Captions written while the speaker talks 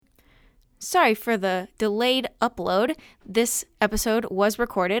Sorry for the delayed upload. This episode was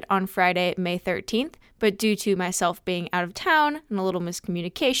recorded on Friday, May 13th, but due to myself being out of town and a little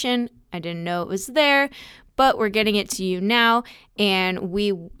miscommunication, I didn't know it was there, but we're getting it to you now, and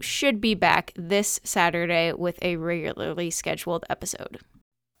we should be back this Saturday with a regularly scheduled episode.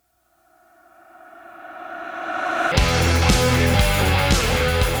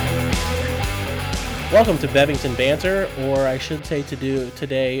 Welcome to Bevington Banter, or I should say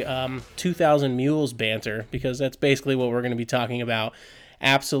today 2,000 Mules Banter, because that's basically what we're going to be talking about.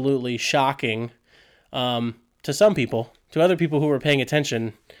 Absolutely shocking to some people. To other people who were paying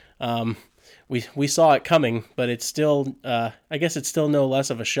attention, we saw it coming, but it's still, I guess it's still no less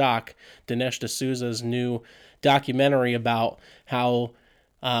of a shock. Dinesh D'Souza's new documentary about how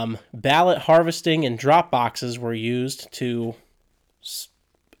ballot harvesting and drop boxes were used to,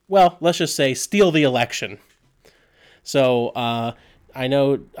 well, let's just say steal the election. So I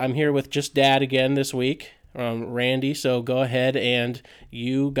know I'm here with just Dad again this week, Randy, so go ahead, and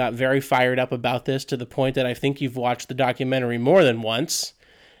you got very fired up about this to the point that I think you've watched the documentary more than once,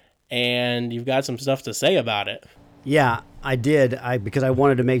 and you've got some stuff to say about it. Yeah, I did, because I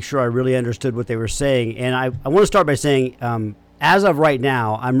wanted to make sure I really understood what they were saying, and I want to start by saying, as of right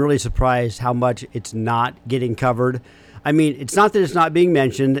now, I'm really surprised how much it's not getting covered. I mean, it's not that it's not being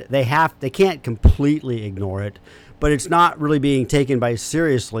mentioned. They can't completely ignore it, but it's not really being taken by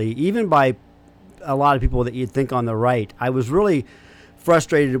seriously, even by a lot of people that you'd think on the right. I was really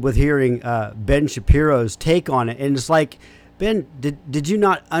frustrated with hearing Ben Shapiro's take on it, and it's like, Ben, did you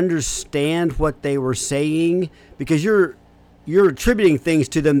not understand what they were saying? Because you're attributing things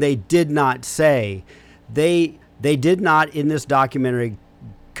to them they did not say. They did not in this documentary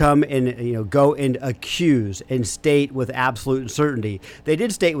come and go and accuse and state with absolute certainty. They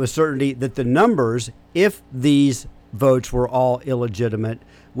did state with certainty that the numbers, if these votes were all illegitimate,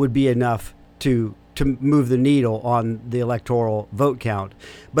 would be enough to move the needle on the electoral vote count.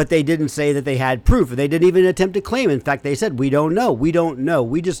 But they didn't say that they had proof. They didn't even attempt to claim. In fact, they said, we don't know. We don't know.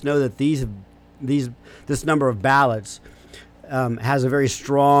 We just know that this number of ballots has a very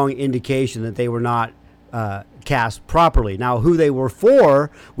strong indication that they were not cast properly. Now, who they were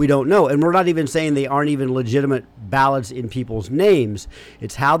for, we don't know. And we're not even saying they aren't even legitimate ballots in people's names.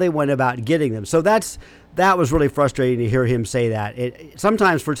 It's how they went about getting them. So that was really frustrating to hear him say that.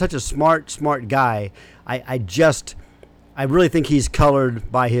 Sometimes for such a smart guy, I really think he's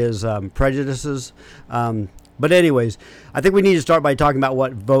colored by his prejudices. But anyways, I think we need to start by talking about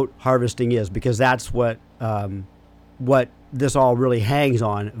what vote harvesting is, because that's what this all really hangs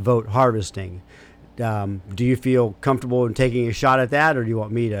on, vote harvesting. Do you feel comfortable in taking a shot at that, or do you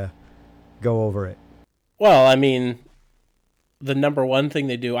want me to go over it? Well, I mean, the number one thing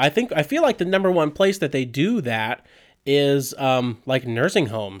they do, I feel like the number one place that they do that is like nursing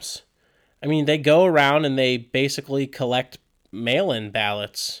homes. I mean, they go around and they basically collect mail-in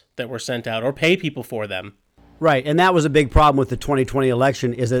ballots that were sent out or pay people for them. Right, and that was a big problem with the 2020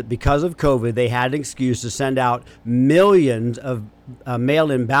 election, is that because of COVID, they had an excuse to send out millions of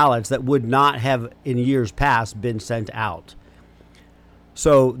mail-in ballots that would not have, in years past, been sent out.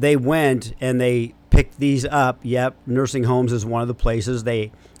 So they went and they picked these up. Yep, nursing homes is one of the places.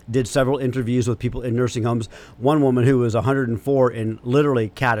 They did several interviews with people in nursing homes. One woman who was 104 and literally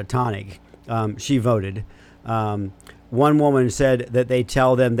catatonic, she voted. One woman said that they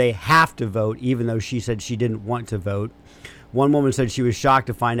tell them they have to vote, even though she said she didn't want to vote. One woman said she was shocked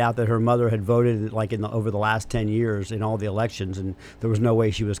to find out that her mother had voted over the last 10 years in all the elections, and there was no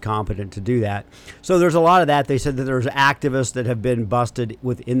way she was competent to do that. So there's a lot of that. They said that there's activists that have been busted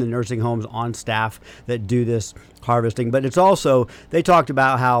within the nursing homes on staff that do this harvesting. But it's also, they talked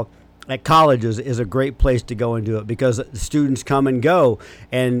about how at colleges is a great place to go and do it, because students come and go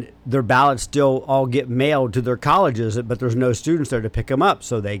and their ballots still all get mailed to their colleges, but there's no students there to pick them up.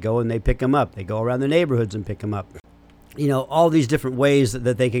 So they go and they pick them up. They go around the neighborhoods and pick them up. All these different ways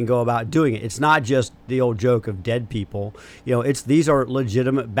that they can go about doing it. It's not just the old joke of dead people. These are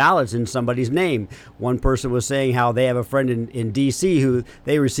legitimate ballots in somebody's name. One person was saying how they have a friend in D.C. who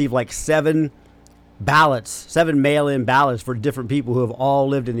they received like 7 mail-in ballots for different people who have all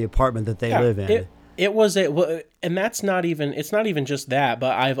lived in the apartment that they live in. And it's not even just that,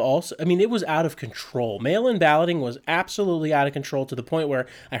 but it was out of control. Mail-in balloting was absolutely out of control, to the point where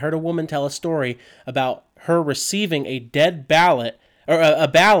I heard a woman tell a story about her receiving a dead ballot, or a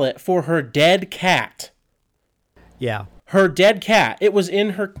ballot for her dead cat. Yeah. Her dead cat. It was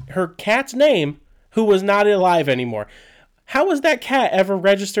in her cat's name, who was not alive anymore. How was that cat ever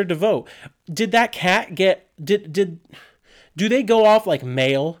registered to vote? Did that cat do they go off like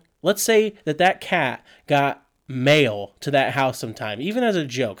mail? Let's say that cat got mail to that house sometime, even as a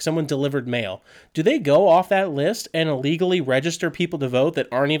joke, someone delivered mail, do they go off that list and illegally register people to vote that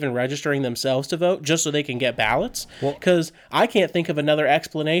aren't even registering themselves to vote just so they can get ballots? Because I can't think of another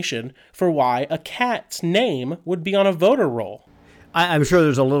explanation for why a cat's name would be on a voter roll. I'm sure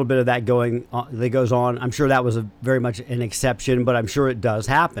there's a little bit of that that goes on. I'm sure that was very much an exception, but I'm sure it does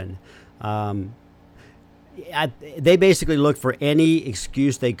happen. They basically looked for any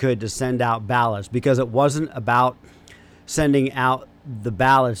excuse they could to send out ballots, because it wasn't about sending out the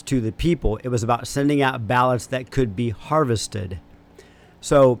ballots to the people. It was about sending out ballots that could be harvested.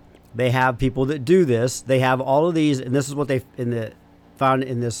 So they have people that do this. They have all of these, and this is what they found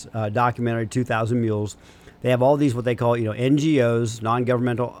in this documentary, 2,000 Mules. They have all these what they call, NGOs,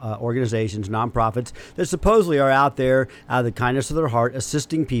 non-governmental organizations, nonprofits that supposedly are out there out of the kindness of their heart,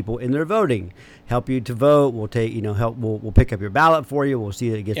 assisting people in their voting. Help you to vote. We'll take, help. We'll pick up your ballot for you. We'll see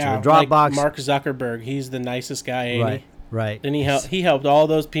that it gets to the drop box. Mark Zuckerberg, he's the nicest guy, ain't he? Right. And he helped all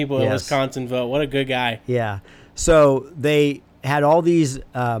those people in Wisconsin vote. What a good guy. Yeah. So they had all these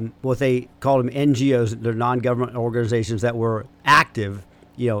what they called them NGOs, they're non-government organizations that were activated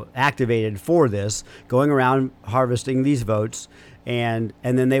for this, going around harvesting these votes, and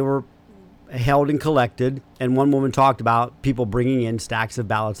then they were held and collected. And one woman talked about people bringing in stacks of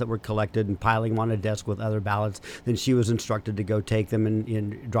ballots that were collected and piling them on a desk with other ballots. Then she was instructed to go take them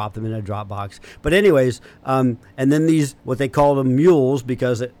and drop them in a drop box. But anyways, and then these, what they call them mules,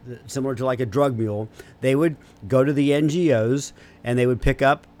 because similar to like a drug mule, they would go to the NGOs and they would pick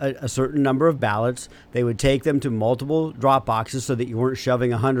up a certain number of ballots. They would take them to multiple drop boxes so that you weren't shoving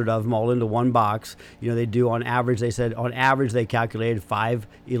 100 of them all into one box. They do on average, they said on average they calculated 5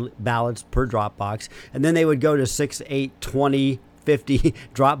 ballots per drop box. And then they would go to 6, 8, 20, 50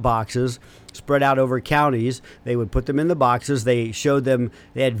 drop boxes spread out over counties. They would put them in the boxes. They showed them,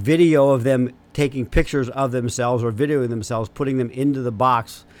 they had video of them taking pictures of themselves or videoing themselves, putting them into the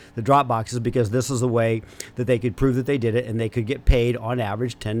drop boxes, because this is the way that they could prove that they did it, and they could get paid on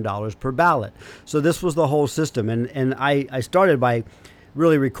average $10 per ballot. So this was the whole system. And I started by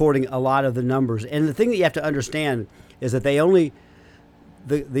really recording a lot of the numbers. And the thing that you have to understand is that they only,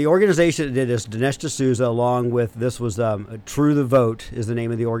 the organization that did this, Dinesh D'Souza, along with, this was True the Vote is the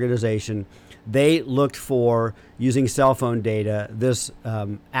name of the organization. They looked for, using cell phone data, this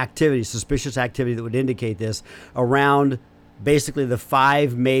activity, suspicious activity that would indicate this, around basically the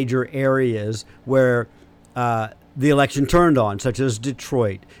 5 major areas where the election turned on, such as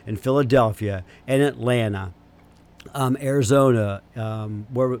Detroit and Philadelphia and Atlanta, Arizona,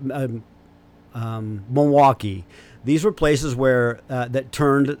 Milwaukee. These were places where that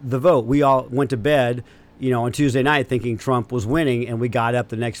turned the vote. We all went to bed, on Tuesday night thinking Trump was winning, and we got up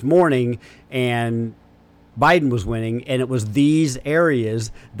the next morning and Biden was winning, and it was these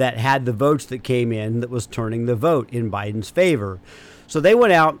areas that had the votes that came in that was turning the vote in Biden's favor. So they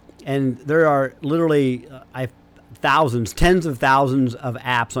went out, and there are literally thousands, tens of thousands of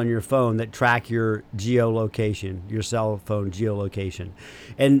apps on your phone that track your geolocation, your cell phone geolocation.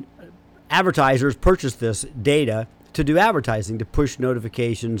 And advertisers purchase this data to do advertising, to push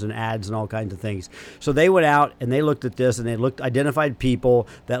notifications and ads and all kinds of things. So they went out and they looked at this, and they identified people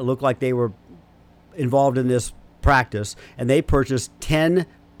that looked like they were involved in this practice, and they purchased 10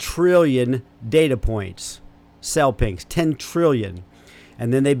 trillion data points, cell pings, 10 trillion.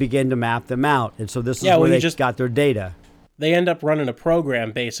 And then they began to map them out. And so this is where they just got their data. They end up running a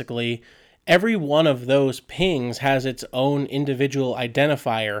program, basically. Every one of those pings has its own individual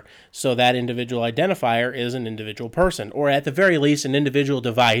identifier, so that individual identifier is an individual person, or at the very least, an individual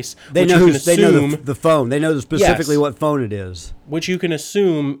device. They know the phone. They know specifically what phone it is. Which you can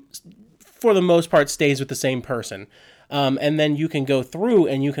assume, for the most part, stays with the same person. And then you can go through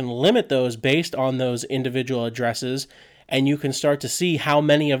and you can limit those based on those individual addresses, and you can start to see how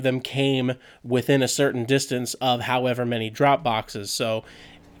many of them came within a certain distance of however many drop boxes. So,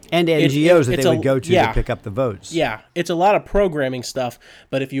 and NGOs that they would go to pick up the votes. Yeah, it's a lot of programming stuff,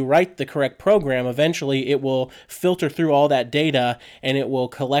 but if you write the correct program, eventually it will filter through all that data, and it will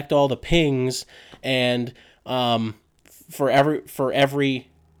collect all the pings, and for every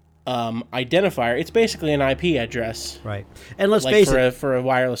identifier, it's basically an IP address. Right. And let's face it, for a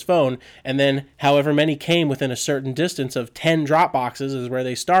wireless phone, and then however many came within a certain distance of 10 drop boxes is where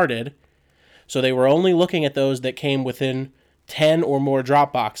they started. So they were only looking at those that came within 10 or more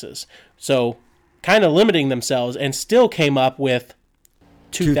drop boxes. So kind of limiting themselves, and still came up with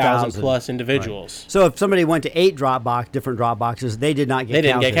 2,000 plus individuals. Right. So if somebody went to 8 different drop boxes, they did not get counted. They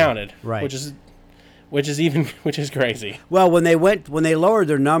didn't get counted. Right. Which is crazy. Well, when they lowered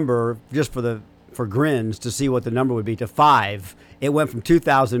their number, just for the for grins to see what the number would be to 5. It went from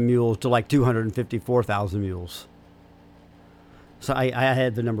 2,000 mules to like 254,000 mules. So I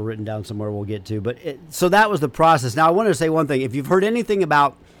had the number written down somewhere we'll get to. So that was the process. Now, I want to say one thing. If you've heard anything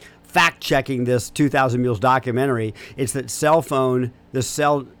about fact-checking this 2,000 Mules documentary, it's that the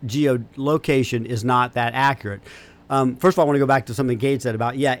cell geolocation is not that accurate. First of all, I want to go back to something Gates said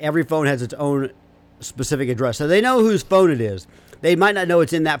about, every phone has its own specific address. So they know whose phone it is. They might not know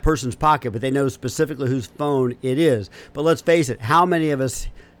it's in that person's pocket, but they know specifically whose phone it is. But let's face it, how many of us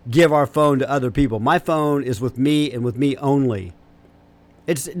give our phone to other people? My phone is with me and with me only.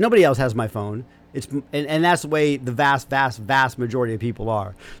 Nobody else has my phone. And that's the way the vast majority of people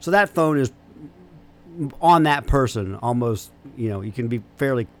are. So that phone is on that person almost, you can be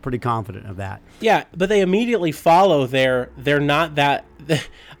pretty confident of that. Yeah, but they immediately follow they're not that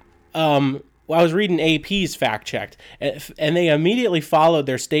I was reading AP's fact checked, and they immediately followed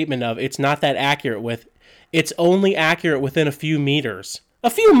their statement of it's not that accurate it's only accurate within a few meters. A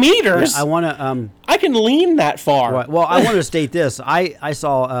few meters? Yeah, I want to I can lean that far. Right. Well, I want to state this. I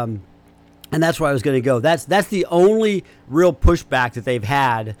saw and that's where I was going to go. That's the only real pushback that they've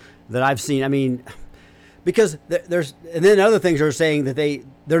had that I've seen. I mean, because there's, and then other things are saying that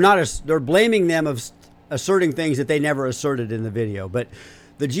they're blaming them of asserting things that they never asserted in the video. But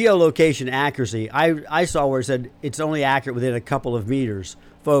the geolocation accuracy, I saw where it said it's only accurate within a couple of meters.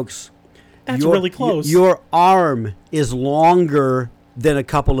 Folks, that's really close. Your arm is longer than a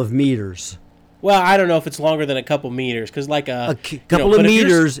couple of meters. Well, I don't know if it's longer than a couple meters, because like a couple of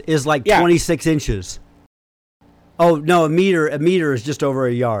meters is like 26 inches. Oh no, a meter is just over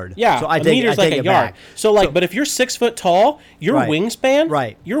a yard. Yeah, so a meter is like a yard. Back. So but if you're 6 foot tall, your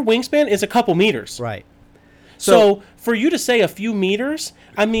wingspan is a couple meters. Right. So for you to say a few meters,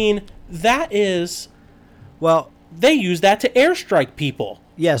 I mean that is. Well, they use that to airstrike people.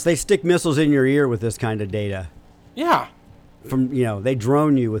 Yes, they stick missiles in your ear with this kind of data. Yeah. They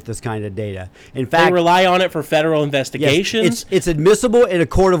drone you with this kind of data. In fact, they rely on it for federal investigations. Yes, it's admissible in a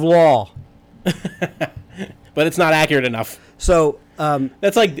court of law. But it's not accurate enough. So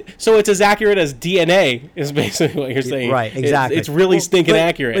that's so it's as accurate as DNA is basically what you're saying. Right, exactly. It's really stinking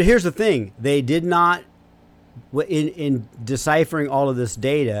accurate. But here's the thing: they did not, in deciphering all of this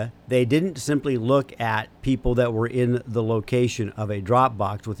data, they didn't simply look at people that were in the location of a drop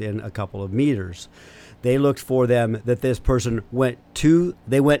box within a couple of meters. They looked for them that this person went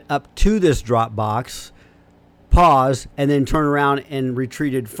up to this drop box, paused, and then turned around and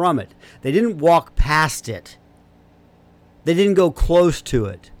retreated from it. They didn't walk past it. They didn't go close to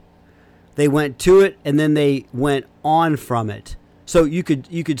it. They went to it and then they went on from it. So you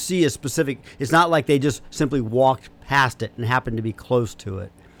could see a specific. It's not like they just simply walked past it and happened to be close to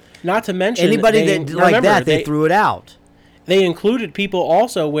it. Not to mention anybody they threw it out. They included people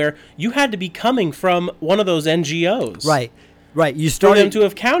also where you had to be coming from one of those NGOs. Right. You started for them to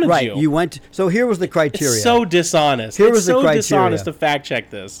have counted you. Right. You went. So here was the criteria. It's so dishonest. It's so dishonest to fact check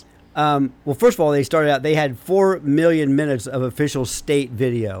this. Well, first of all, they started out. They had 4 million minutes of official state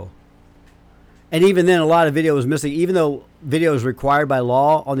video, and even then, a lot of video was missing. Even though video is required by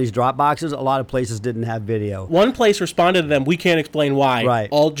law on these drop boxes, a lot of places didn't have video. One place responded to them, "We can't explain why.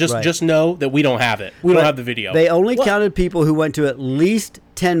 Right. Just know that we don't have it. We don't have the video." They only counted people who went to at least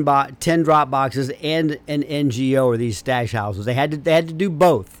 10 drop boxes and an NGO or these stash houses. They had to do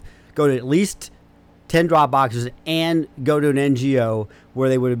both. Go to at least 10 drop boxes and go to an NGO where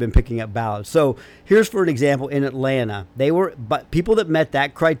they would have been picking up ballots. So here's, for an example, in Atlanta, but people that met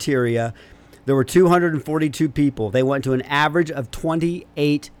that criteria, there were 242 people. They went to an average of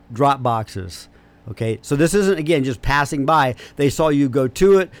 28 drop boxes. Okay, so this isn't, again, just passing by. They saw you go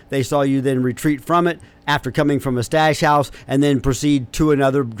to it. They saw you then retreat from it after coming from a stash house and then proceed to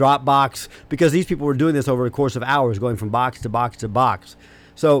another drop box, because these people were doing this over the course of hours, going from box to box to box.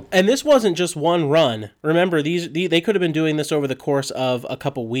 So, and this wasn't just one run. Remember, they could have been doing this over the course of a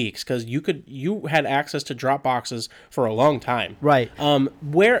couple weeks, because you had access to drop boxes for a long time. Right.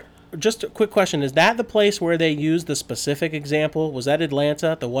 Just a quick question. Is that the place where they used the specific example? Was that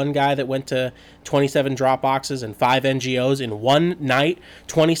Atlanta? The one guy that went to 27 drop boxes and 5 NGOs in one night?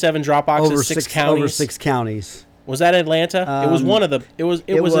 27 drop boxes, 6 counties? Over 6 counties. Was that Atlanta? It was one of the... It was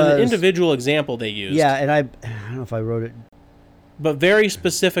an individual example they used. Yeah, and I don't know if I wrote it. But very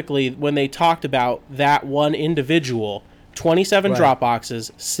specifically, when they talked about that one individual, 27 drop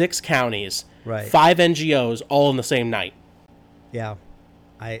boxes, 6 counties, 5 NGOs, all in the same night. Yeah.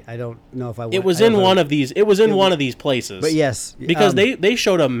 I don't know if I. It was in one of these. It was in one of these places. But yes, because they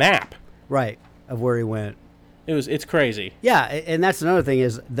showed a map, right, of where he went. It's crazy. Yeah, and that's another thing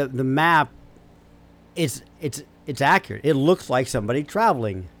is the map. It's accurate. It looks like somebody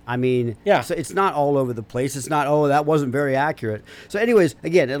traveling I mean, Yeah. so it's not all over the place. It's not, oh, that wasn't very accurate. So anyways,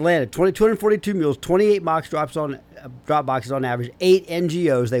 again, Atlanta, 242 mules, 28 drop boxes on average, 8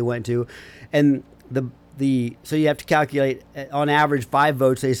 NGOs they went to. And so you have to calculate on average 5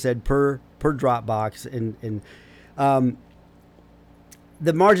 votes, they said, per drop box. And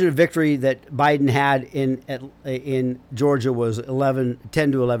the margin of victory that Biden had in Georgia was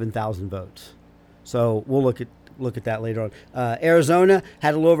 10 to 11,000 votes. So we'll look at that later on. Arizona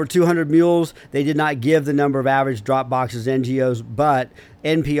had a little over 200 mules. They did not give the number of average drop boxes NGOs, but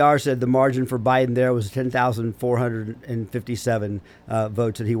NPR said the margin for Biden there was 10,457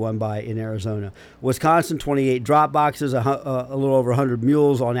 votes that he won by in Arizona. Wisconsin, 28 drop boxes, a little over 100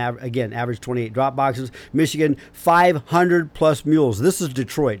 mules on average 28 drop boxes. Michigan, 500 plus mules. This is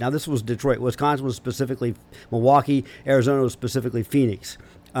Detroit. Now this was Detroit. Wisconsin was specifically Milwaukee. Arizona was specifically Phoenix.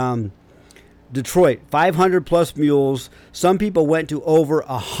 Detroit, 500 plus mules. Some people went to over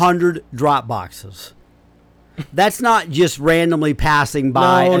 100 drop boxes. That's not just randomly passing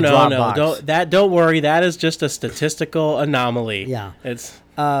by a drop box. Don't worry. That is just a statistical anomaly. Yeah. It's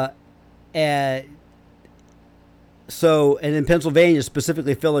and in Pennsylvania,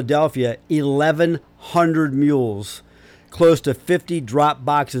 specifically Philadelphia, 1,100 mules, close to 50 drop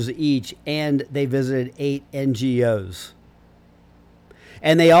boxes each, and they visited 8 NGOs.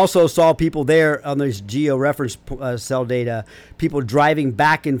 And they also saw people there on this geo-reference cell data, people driving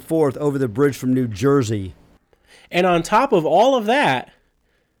back and forth over the bridge from New Jersey. And on top of all of that,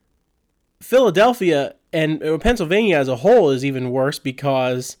 Philadelphia and Pennsylvania as a whole is even worse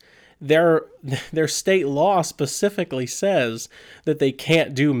because their state law specifically says that they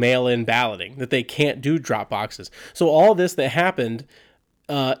can't do mail-in balloting, that they can't do drop boxes. So all this that happened,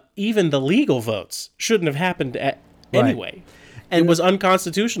 even the legal votes shouldn't have happened anyway. Right. And it was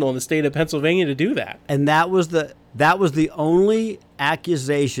unconstitutional in the state of Pennsylvania to do that. And that was the only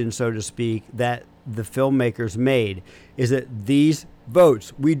accusation, so to speak, that the filmmakers made, is that these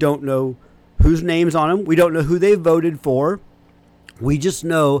votes, we don't know whose name's on them. We don't know who they voted for. We just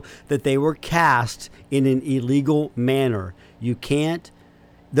know that they were cast in an illegal manner. There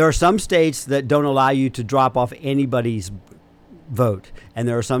are some states that don't allow you to drop off anybody's vote. And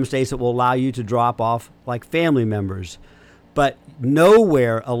there are some states that will allow you to drop off like family members. But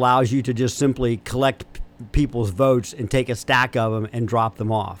nowhere allows you to just simply collect people's votes and take a stack of them and drop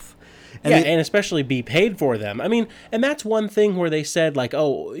them off. And especially be paid for them. I mean, and that's one thing where they said, like, they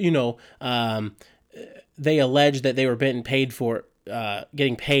alleged that they were getting paid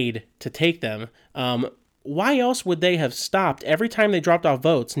to take them. Why else would they have stopped every time they dropped off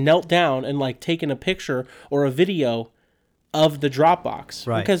votes, knelt down and like taken a picture or a video of the Dropbox?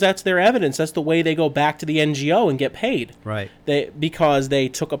 Right. Because that's their evidence. That's the way they go back to the NGO and get paid. Right. Because they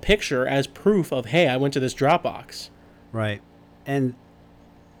took a picture as proof of, hey, I went to this Dropbox. Right. And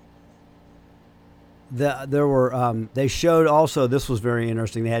there were they showed also, this was very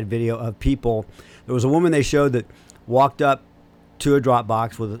interesting, they had video of people. There was a woman they showed that walked up to a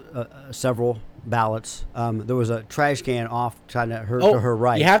Dropbox with several ballots. There was a trash can off to her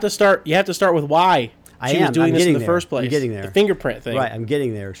right. You have to start with why she was doing this in the first place. I'm getting there. The fingerprint thing. Right, I'm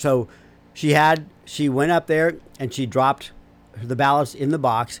getting there. So she went up there and she dropped the ballots in the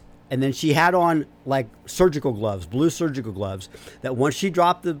box, and then she had on like surgical gloves, blue surgical gloves, that once she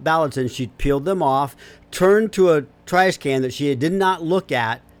dropped the ballots in, she peeled them off, turned to a trash can that she did not look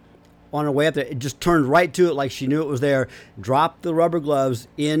at on her way up there. It just turned right to it like she knew it was there, dropped the rubber gloves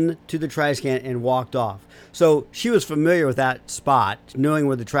into the trash can and walked off. So she was familiar with that spot, knowing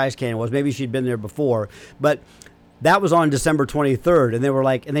where the trash can was. Maybe she'd been there before, but that was on December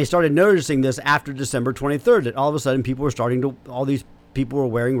 23rd. And they started noticing this after December 23rd, that all of a sudden all these people were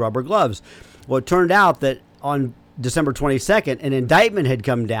wearing rubber gloves. Well, it turned out that on December 22nd, an indictment had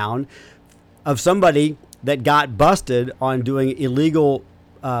come down of somebody that got busted on doing illegal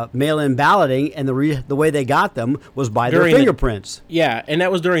mail-in balloting, and the way they got them was by their fingerprints. And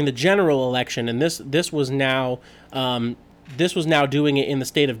that was during the general election, and this was now doing it in the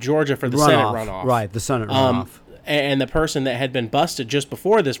state of Georgia for the Senate runoff. Right, the Senate runoff. And the person that had been busted just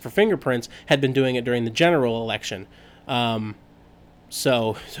before this for fingerprints had been doing it during the general election.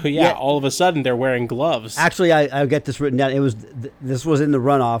 So all of a sudden they're wearing gloves. Actually, I get this written down. This was in the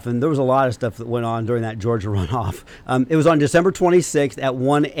runoff, and there was a lot of stuff that went on during that Georgia runoff. It was on December 26th at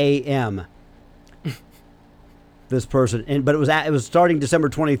 1 a.m. This person, but it was starting December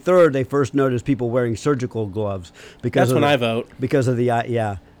 23rd. They first noticed people wearing surgical gloves That's when I vote. Because of the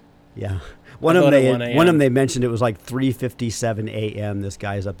yeah. One of them they mentioned it was like 3:57 a.m. This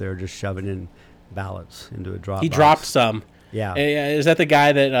guy's up there just shoving in ballots into a drop. He dropped some. Yeah. Is that the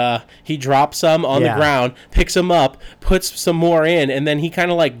guy that he drops some on the Yeah. ground, picks them up, puts some more in, and then he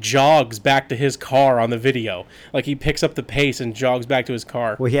kind of like jogs back to his car on the video? Like he picks up the pace and jogs back to his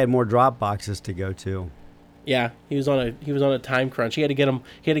car. Well, he had more drop boxes to go to. Yeah, he was on a time crunch. He had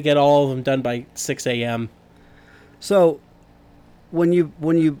to get all of them done by 6 a.m. So when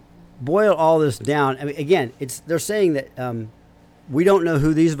you boil all this down, I mean, again, they're saying that we don't know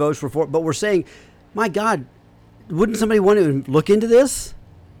who these votes were for, but we're saying, my God, wouldn't somebody want to look into this?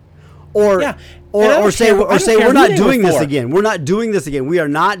 Or Yeah. or say we're not doing this for. again. We're not doing this again. We are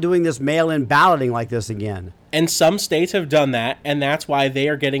not doing this mail-in balloting like this again. And some states have done that, and that's why they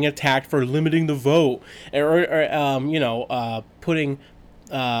are getting attacked for limiting the vote or putting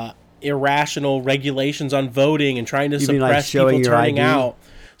irrational regulations on voting and trying to You mean like suppress showing people your turning ID? out.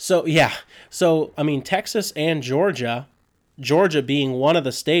 So, yeah. So, I mean, Texas and Georgia being one of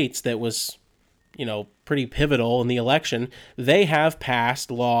the states that was, pretty pivotal in the election, they have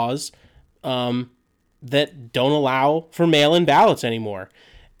passed laws that don't allow for mail-in ballots anymore.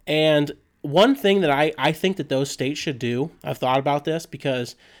 And one thing that I think that those states should do, I've thought about this,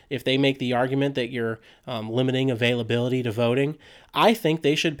 because if they make the argument that you're limiting availability to voting, I think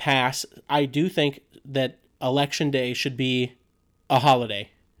they should pass. I do think that Election Day should be a holiday.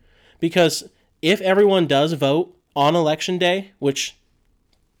 Because if everyone does vote on Election Day, which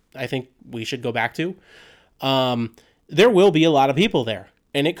I think we should go back to, there will be a lot of people there,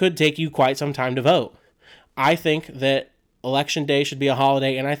 and it could take you quite some time to vote. I think that Election Day should be a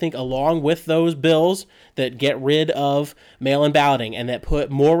holiday, and I think along with those bills that get rid of mail-in balloting and that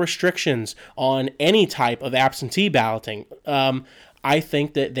put more restrictions on any type of absentee balloting, I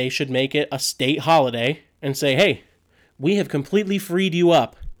think that they should make it a state holiday and say, hey, we have completely freed you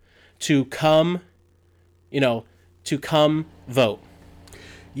up to come vote.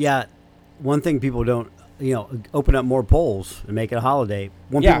 Yeah, one thing people don't, open up more polls and make it a holiday.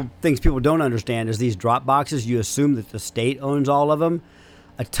 Things people don't understand is these drop boxes, you assume that the state owns all of them.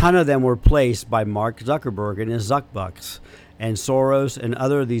 A ton of them were placed by Mark Zuckerberg and his Zuckbucks and Soros and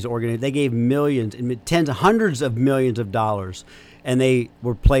other of these organizations. They gave millions, hundreds of millions of dollars, and they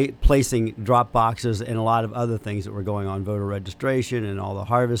were placing drop boxes and a lot of other things that were going on, voter registration and all the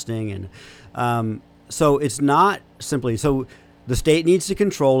harvesting. And so it's not simply, so the state needs to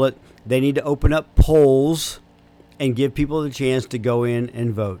control it. They need to open up polls and give people the chance to go in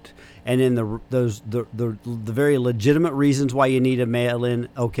and vote. And in the very legitimate reasons why you need a mail-in,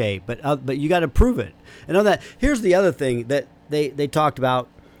 okay, but you got to prove it. And on that, here's the other thing that they talked about,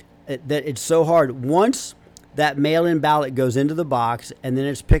 that it's so hard. Once that mail-in ballot goes into the box and then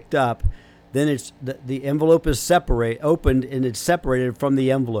it's picked up, then it's the envelope is opened and it's separated from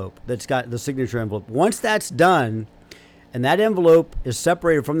the envelope that's got the signature envelope. Once that's done, and that envelope is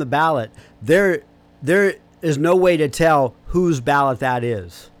separated from the ballot, there is no way to tell whose ballot that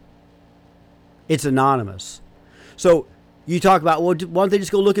is. It's anonymous. So you talk about, well, why don't they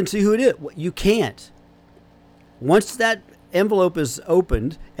just go look and see who it is? You can't. Once that envelope is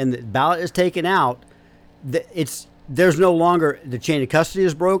opened and the ballot is taken out, there's no longer, the chain of custody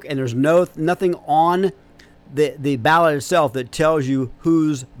is broke, and there's nothing on the ballot itself that tells you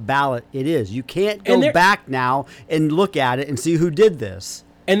whose ballot it is. You can't go back now and look at it and see who did this.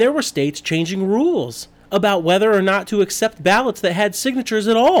 And there were states changing rules about whether or not to accept ballots that had signatures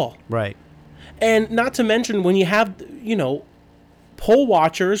at all. Right. And not to mention when you have, poll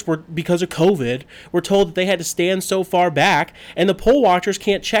watchers because of COVID, were told that they had to stand so far back, and the poll watchers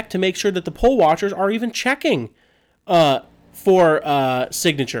can't check to make sure that the poll watchers are even checking for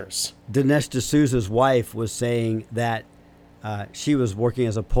signatures. Dinesh D'Souza's wife was saying that she was working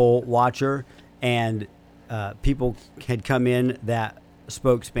as a poll watcher, and people had come in that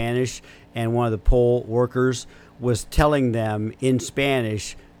spoke Spanish, and one of the poll workers was telling them in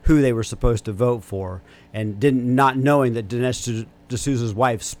Spanish who they were supposed to vote for, and not knowing that Dinesh D'Souza's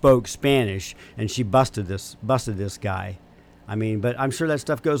wife spoke Spanish, and she busted this guy. I mean, but I'm sure that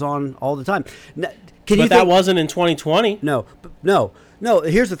stuff goes on all the time. That wasn't in 2020. No.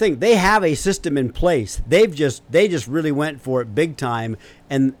 Here's the thing: they have a system in place. They just really went for it big time,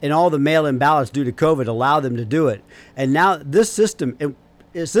 and all the mail-in ballots due to COVID allow them to do it. And now this system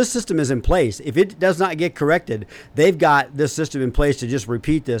is in place. If it does not get corrected, they've got this system in place to just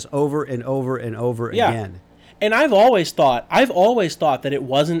repeat this over and over and over again. And I've always thought that it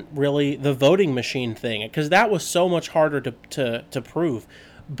wasn't really the voting machine thing, because that was so much harder to prove.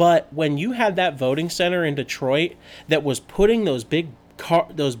 But when you had that voting center in Detroit that was putting those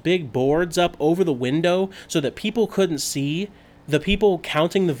big boards up over the window so that people couldn't see the people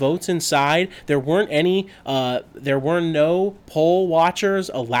counting the votes inside, there weren't there were no poll watchers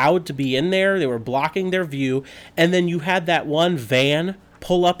allowed to be in there. They were blocking their view. And then you had that one van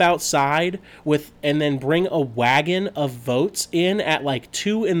pull up outside and then bring a wagon of votes in at like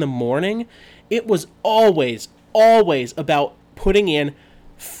 2 a.m. It was always about putting in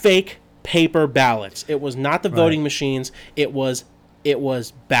fake paper ballots. It was not the voting machines. It was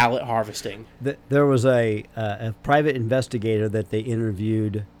ballot harvesting. There was a private investigator that they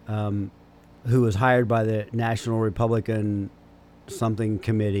interviewed who was hired by the National Republican something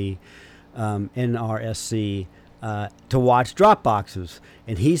committee, NRSC, to watch drop boxes.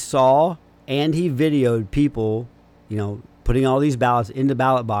 And he saw and he videoed people, putting all these ballots into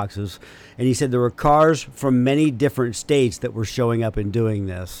ballot boxes. And he said there were cars from many different states that were showing up and doing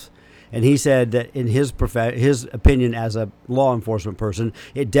this. And he said that in his opinion as a law enforcement person,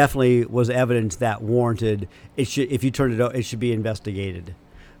 it definitely was evidence that warranted if you turned it over, it should be investigated.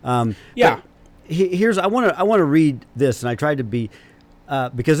 Here's I want to read this, and I tried to be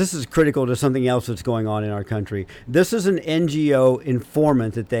because this is critical to something else that's going on in our country. This is an NGO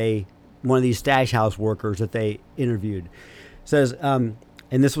informant that one of these stash house workers that they interviewed says, and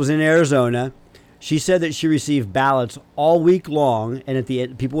this was in Arizona. She said that she received ballots all week long, and at the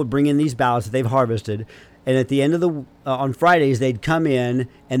end, people would bring in these ballots that they've harvested, and at the end of on Fridays, they'd come in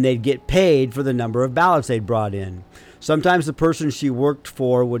and they'd get paid for the number of ballots they'd brought in. Sometimes the person she worked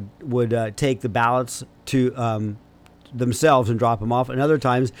for would take the ballots to themselves and drop them off, and other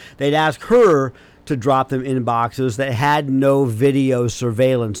times they'd ask her to drop them in boxes that had no video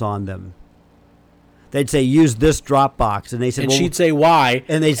surveillance on them. They'd say, use this drop box. And they said, and she'd say, why?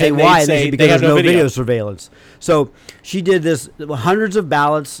 And they'd say, why? And they said, because there's no video surveillance. So she did this, hundreds of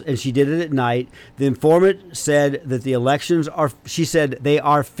ballots, and she did it at night. The informant said that the elections she said, they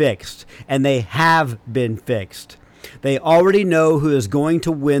are fixed, and they have been fixed. They already know who is going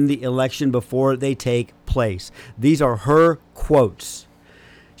to win the election before they take place. These are her quotes.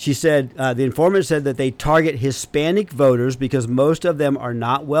 She said, the informant said that they target Hispanic voters because most of them are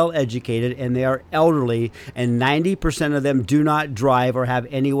not well educated and they are elderly, and 90% of them do not drive or have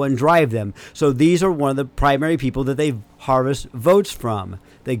anyone drive them. So these are one of the primary people that they harvest votes from.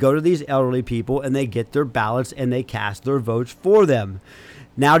 They go to these elderly people and they get their ballots and they cast their votes for them.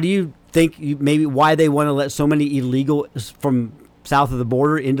 Now, do you think maybe why they want to let so many illegals from south of the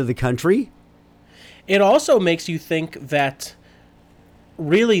border into the country? It also makes you think that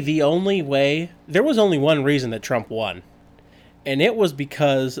really there was only one reason that Trump won, and it was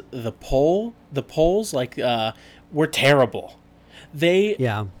because the polls were terrible.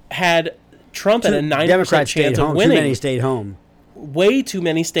 They had Trump at a 90% chance of winning. Too many stayed home. Way too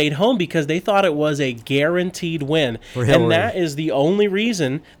many stayed home because they thought it was a guaranteed win. And that is the only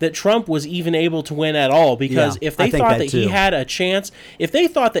reason that Trump was even able to win at all, because if they thought that he had a chance, if they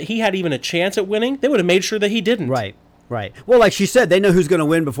thought that he had even a chance at winning, they would have made sure that he didn't. Right. Well, like she said, they know who's going to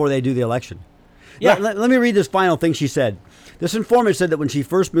win before they do the election. Yeah. Let me read this final thing she said. This informant said that when she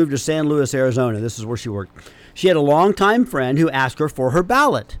first moved to San Luis, Arizona, this is where she worked, she had a longtime friend who asked her for her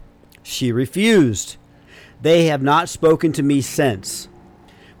ballot. She refused. They have not spoken to me since.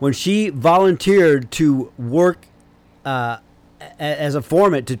 When she volunteered to work as a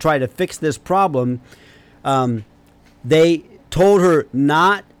informant to try to fix this problem, they told her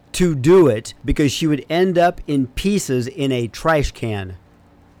not to do it because she would end up in pieces in a trash can.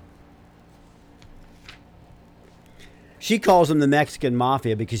 She calls them the Mexican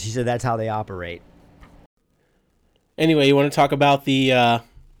Mafia because she said that's how they operate. Anyway, you want to talk about the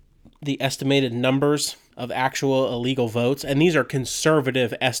estimated numbers of actual illegal votes? And these are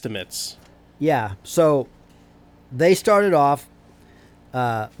conservative estimates. Yeah, so they started off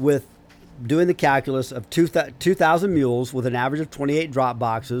with doing the calculus of 2,000 mules with an average of 28 drop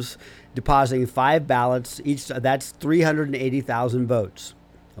boxes, depositing 5 ballots each. That's 380,000 votes.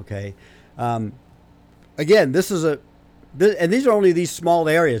 Okay. Again, and these are only these small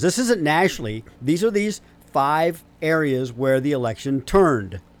areas. This isn't nationally. These are these 5 areas where the election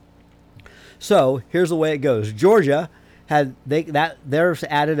turned. So here's the way it goes. Georgia had theirs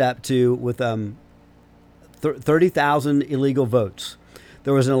added up to with 30,000 illegal votes.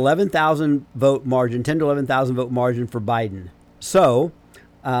 There was an 11,000 vote margin, 10 to 11,000 vote margin for Biden. So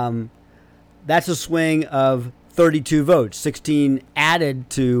that's a swing of 32 votes, 16 added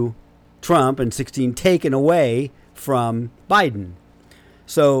to Trump and 16 taken away from Biden.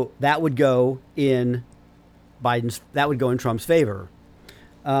 So that would go in Trump's favor.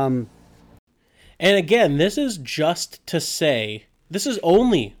 And again, this is just to say, this is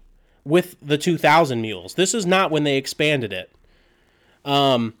only with the 2,000 mules. This is not when they expanded it.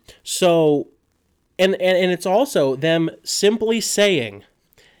 And And it's also them simply saying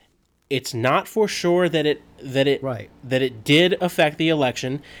it's not for sure that it did affect the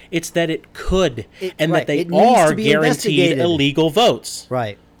election. It's that it could, and that they are guaranteed illegal votes.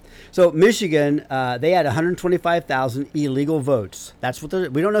 Right. So Michigan, they had 125,000 illegal votes. That's what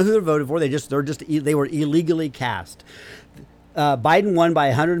we don't know who they voted for. They were illegally cast. Biden won by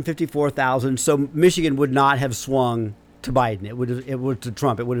 154,000. So Michigan would not have swung to Biden. It would to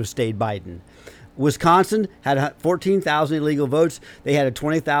Trump. It would have stayed Biden. Wisconsin had 14,000 illegal votes. They had a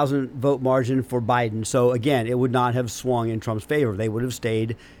 20,000 vote margin for Biden. So again, it would not have swung in Trump's favor. They would have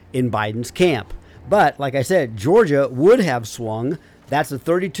stayed in Biden's camp. But like I said, Georgia would have swung. That's a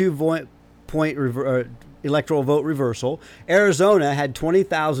 32-point electoral vote reversal. Arizona had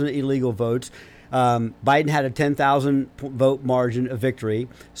 20,000 illegal votes. Biden had a 10,000 vote margin of victory.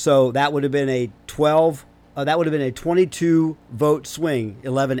 So that would have been a 22 vote swing,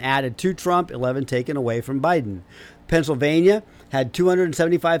 11 added to Trump, 11 taken away from Biden. Pennsylvania had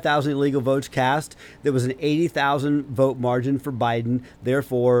 275,000 illegal votes cast. There was an 80,000 vote margin for Biden.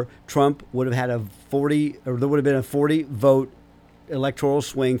 Therefore, Trump would have had there would have been a 40 vote electoral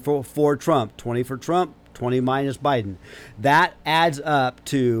swing for Trump, 20 for Trump, 20 minus Biden. That adds up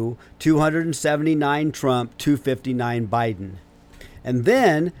to 279 Trump, 259 Biden. And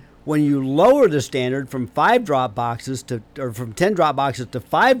then when you lower the standard from 10 drop boxes to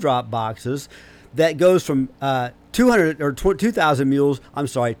 5 drop boxes, that goes from 2,000 mules,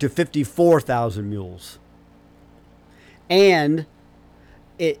 to 54,000 mules. And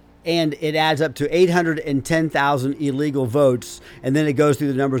it adds up to 810,000 illegal votes, and then it goes through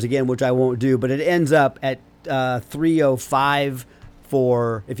the numbers again, which I won't do, but it ends up at 305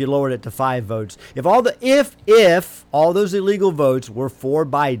 if you lowered it to 5 votes. If all those illegal votes were for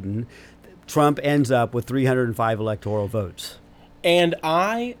Biden, Trump ends up with 305 electoral votes. And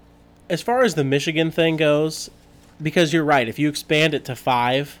as far as the Michigan thing goes, because you're right, if you expand it to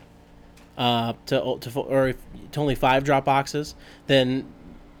 5, to only 5 drop boxes, then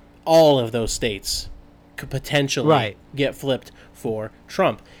all of those states could potentially get flipped for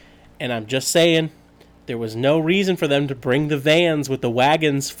Trump. And I'm just saying, there was no reason for them to bring the vans with the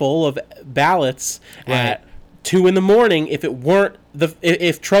wagons full of ballots at 2 a.m.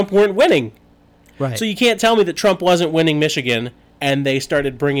 if Trump weren't winning. Right. So you can't tell me that Trump wasn't winning Michigan and they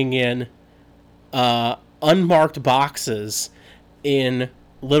started bringing in unmarked boxes in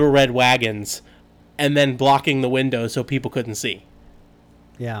little red wagons and then blocking the windows so people couldn't see.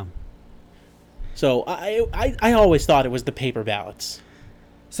 Yeah. So I always thought it was the paper ballots.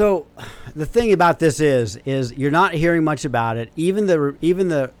 So the thing about this is you're not hearing much about it. Even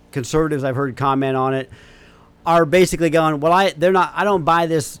the conservatives I've heard comment on it are basically going, well, I don't buy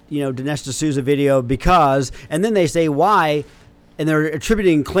this, Dinesh D'Souza video because, and then they say why, and they're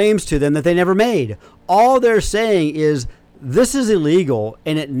attributing claims to them that they never made. All they're saying is this is illegal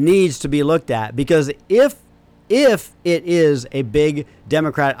and it needs to be looked at, because if it is a big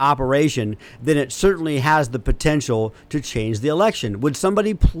Democrat operation, then it certainly has the potential to change the election. Would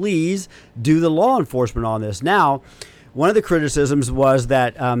somebody please do the law enforcement on this? Now, one of the criticisms was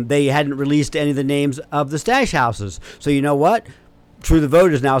that they hadn't released any of the names of the stash houses. So you know what? True the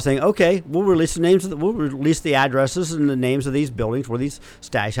Vote is now saying, okay, we'll release we'll release the addresses and the names of these buildings where these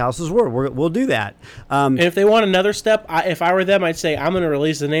stash houses were. We'll do that. And if they want another step, if I were them, I'd say I'm going to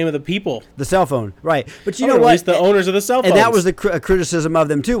release the name of the people. The cell phone, right? But you know what? Release the owners of the cell phones. And that was the criticism of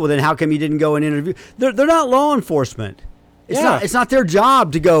them too. Well, then how come you didn't go and interview? They're not law enforcement. It's not their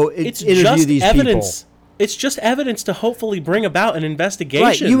job to go interview these evidence. people. It's just evidence to hopefully bring about an investigation.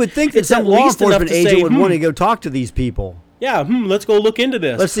 Right. You would think that some law enforcement agent would want to go talk to these people. Yeah, let's go look into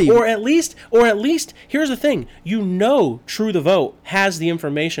this. Let's see. Or at least, here's the thing. True the Vote has the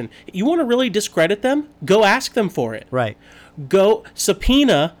information. You want to really discredit them? Go ask them for it. Right. Go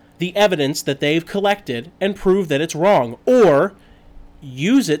subpoena the evidence that they've collected and prove that it's wrong. Or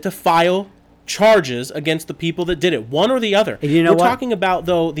use it to file charges against the people that did it. One or the other. And We're talking about,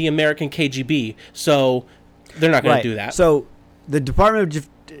 though, the American KGB, so they're not going to do that. So the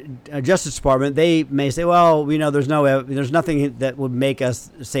Justice Department, they may say, well, there's nothing that would make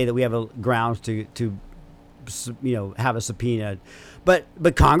us say that we have grounds to have a subpoena, but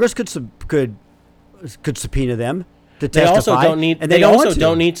Congress could subpoena them to testify. They also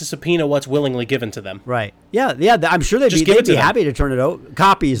don't need to subpoena what's willingly given to them. Right? Yeah. I'm sure they'd be happy to turn it over,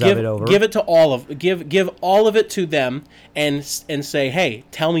 copies of it over. Give it to give all of it to them and say, hey,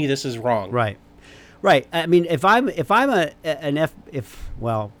 tell me this is wrong. Right. Right. I mean, if I was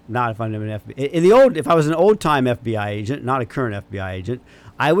an old-time FBI agent, not a current FBI agent,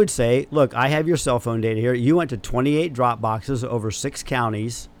 I would say, look, I have your cell phone data here. You went to 28 drop boxes over 6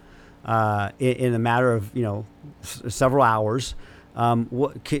 counties. in a matter of several hours.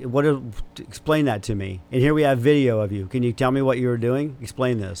 Explain that to me. And here we have video of you. Can you tell me what you were doing?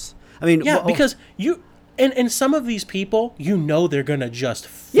 Explain this. I mean, because you and some of these people, they're gonna just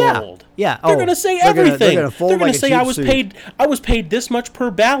fold. Yeah. They're gonna say everything. They're gonna fold. They're gonna say I was paid this much per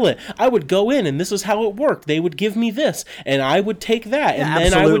ballot. I would go in and this is how it worked. They would give me this and I would take that and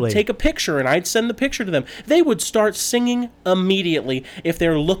then I would take a picture and I'd send the picture to them. They would start singing immediately if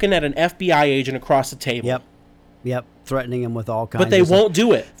they're looking at an FBI agent across the table. Yep. Threatening them with all kinds of stuff. But they won't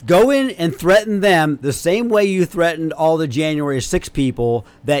do it. Go in and threaten them the same way you threatened all the January 6 people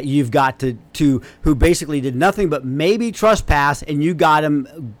that you've got to who basically did nothing but maybe trespass, and you got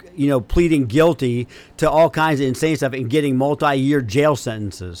them, pleading guilty to all kinds of insane stuff and getting multi-year jail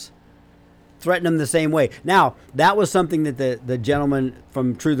sentences. Threaten them the same way. Now, that was something that the gentleman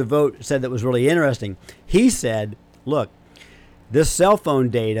from True the Vote said that was really interesting. He said, look, this cell phone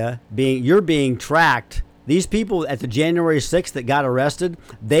data, you're being tracked. These people at the January 6th that got arrested,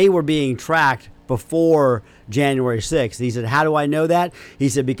 they were being tracked before January 6th. He said, how do I know that? He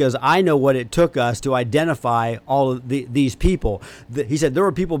said, because I know what it took us to identify all of these people. He said, there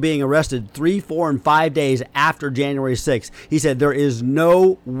were people being arrested 3, 4, and 5 days after January 6th. He said, there is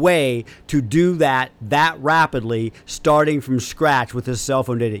no way to do that rapidly, starting from scratch with this cell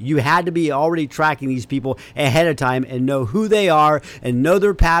phone data. You had to be already tracking these people ahead of time and know who they are and know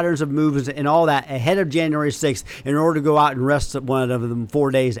their patterns of movements and all that ahead of January 6th in order to go out and arrest one of them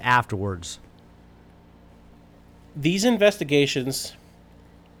 4 days afterwards. These investigations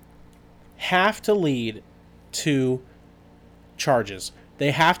have to lead to charges.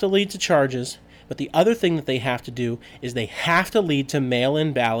 They have to lead to charges, but the other thing that they have to do is they have to lead to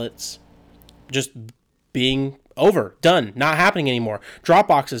mail-in ballots just being over, done, not happening anymore. Drop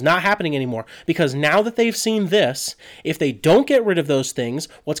boxes, not happening anymore. Because now that they've seen this, if they don't get rid of those things,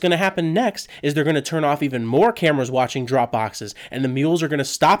 what's going to happen next is they're going to turn off even more cameras watching drop boxes, and the mules are going to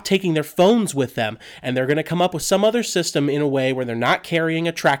stop taking their phones with them, and they're going to come up with some other system in a way where they're not carrying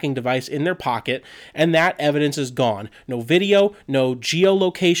a tracking device in their pocket, and that evidence is gone. No video, no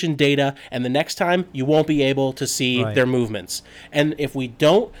geolocation data, and the next time you won't be able to see their movements. And if we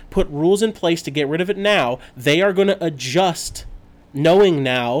don't put rules in place to get rid of it now, they are going to adjust, knowing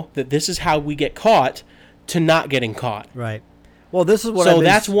now that this is how we get caught, to not getting caught. Right. Well, this is what. So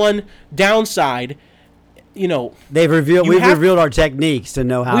that's one downside. We've revealed our techniques to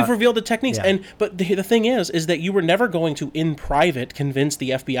know how. We've revealed the techniques, but the thing is that you were never going to, in private, convince the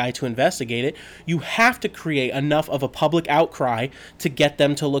FBI to investigate it. You have to create enough of a public outcry to get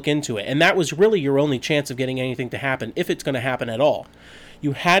them to look into it, and that was really your only chance of getting anything to happen, if it's going to happen at all.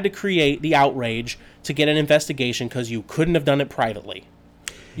 You had to create the outrage to get an investigation because you couldn't have done it privately.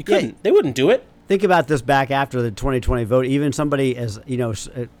 You couldn't. Yeah. They wouldn't do it. Think about this back after the 2020 vote. Even somebody as,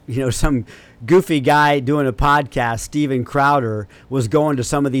 some goofy guy doing a podcast, Steven Crowder, was going to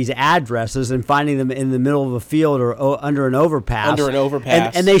some of these addresses and finding them in the middle of a field or under an overpass.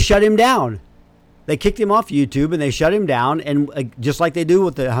 And they shut him down. They kicked him off YouTube and they shut him down, and just like they do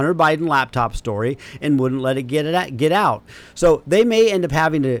with the Hunter Biden laptop story, and wouldn't let it get out. So they may end up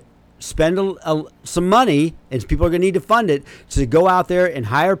having to spend some money, and people are going to need to fund it, to go out there and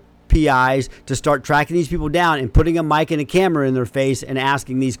hire PIs to start tracking these people down and putting a mic and a camera in their face and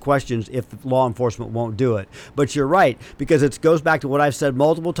asking these questions if law enforcement won't do it. But you're right, because it goes back to what I've said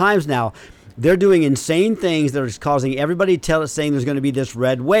multiple times now. They're doing insane things that are causing everybody saying there's going to be this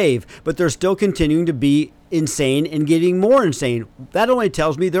red wave, but they're still continuing to be insane and getting more insane. That only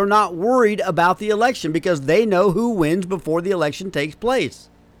tells me they're not worried about the election because they know who wins before the election takes place.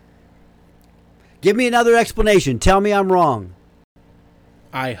 Give me another explanation. Tell me I'm wrong.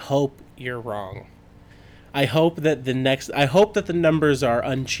 I hope you're wrong. I hope that the numbers are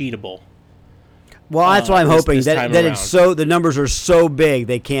uncheatable. Well, that's what I'm hoping, that it's the numbers are so big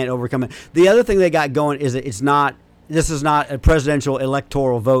they can't overcome it. The other thing they got going is that this is not a presidential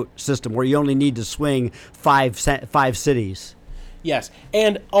electoral vote system where you only need to swing five cities. Yes,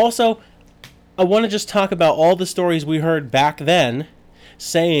 and also I want to just talk about all the stories we heard back then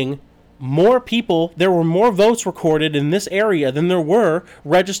saying there were more votes recorded in this area than there were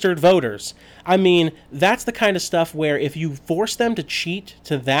registered voters. I mean, that's the kind of stuff where if you force them to cheat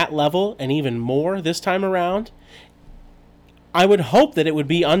to that level and even more this time around, I would hope that it would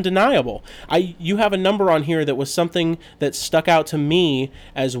be undeniable. You have a number on here that was something that stuck out to me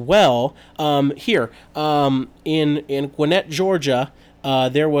as well. In Gwinnett, Georgia,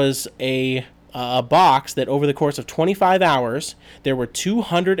 there was a a box that over the course of 25 hours, there were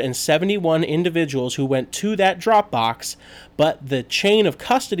 271 individuals who went to that drop box, but the chain of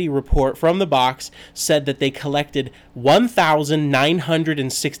custody report from the box said that they collected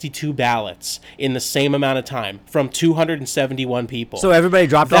 1,962 ballots in the same amount of time from 271 people. So everybody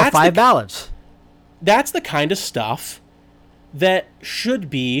dropped off 5 ballots. That's the kind of stuff that should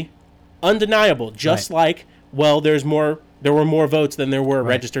be undeniable, just like, well, there were more votes than there were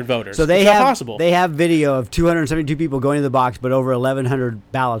registered voters. So they have video of 272 people going to the box, but over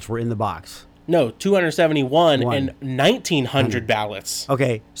 1,100 ballots were in the box. No, 271 and 1,900 ballots.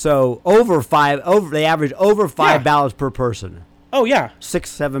 Okay, so they average over 5 ballots per person. Oh, yeah. 6,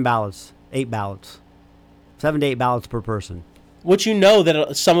 7 ballots, 8 ballots. 7 to 8 ballots per person. Which you know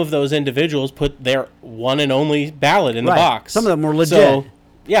that some of those individuals put their one and only ballot in the box. Some of them were legit.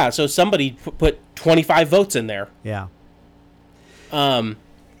 So somebody put 25 votes in there. Yeah. I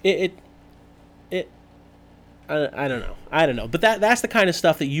don't know. But that's the kind of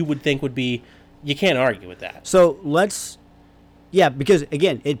stuff that you would think would be, you can't argue with that. So because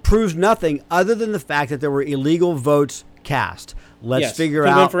again, it proves nothing other than the fact that there were illegal votes cast. Let's figure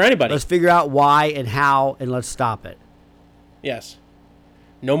out for anybody. Let's figure out why and how, and let's stop it. Yes.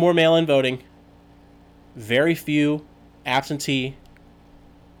 No more mail-in voting. Very few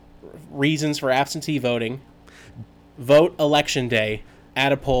reasons for absentee voting. Vote election day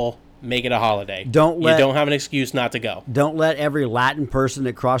at a poll. Make it a holiday. You don't have an excuse not to go. Don't let every Latin person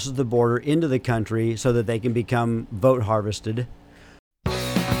that crosses the border into the country so that they can become vote harvested.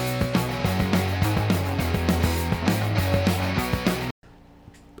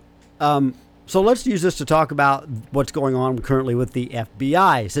 So let's use this to talk about what's going on currently with the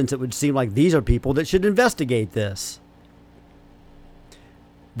FBI, since it would seem like these are people that should investigate this.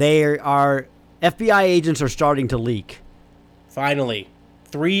 FBI agents are starting to leak. Finally.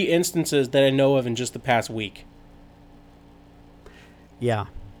 3 instances that I know of in just the past week. Yeah.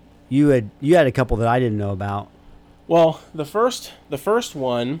 You had a couple that I didn't know about. Well, the first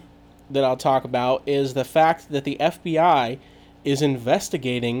one that I'll talk about is the fact that the FBI is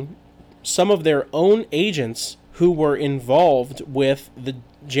investigating some of their own agents who were involved with the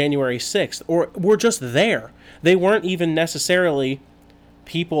January 6th, or were just there. They weren't even necessarily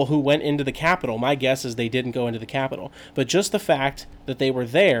people who went into the Capitol. My guess is they didn't go into the Capitol. But just the fact that they were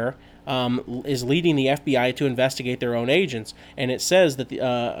there is leading the FBI to investigate their own agents. And it says that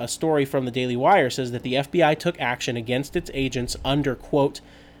a story from the Daily Wire says that the FBI took action against its agents under, quote,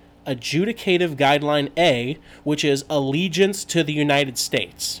 Adjudicative Guideline A, which is allegiance to the United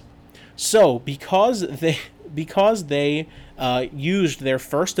States. So because they used their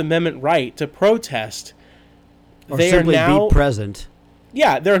First Amendment right to protest, they simply are now be present.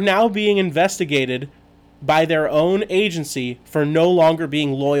 Yeah, they're now being investigated by their own agency for no longer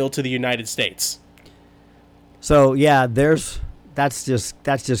being loyal to the United States. So yeah, that's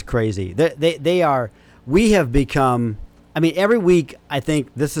just crazy. We have become. I mean, every week I think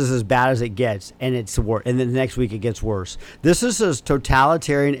this is as bad as it gets, and it's worse. And then the next week it gets worse. This is as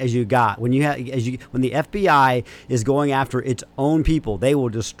totalitarian as you got. When the FBI is going after its own people, they will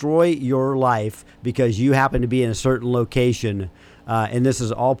destroy your life because you happen to be in a certain location. And this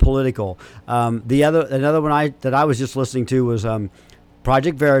is all political. Another one that I was just listening to was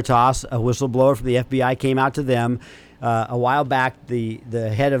Project Veritas, a whistleblower from the FBI came out to them a while back. The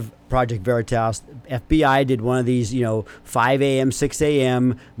head of Project Veritas, FBI, did one of these, 5 a.m., 6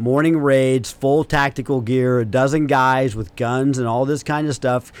 a.m. morning raids, full tactical gear, a dozen guys with guns and all this kind of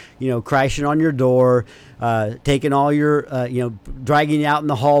stuff, crashing on your door, taking all your, dragging you out in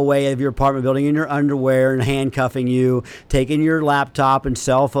the hallway of your apartment building in your underwear and handcuffing you, taking your laptop and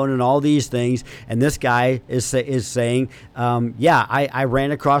cell phone and all these things. And this guy is saying, I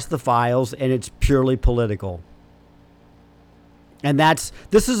ran across the files and it's purely political. And this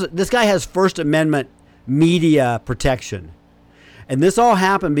guy has First Amendment media protection. And this all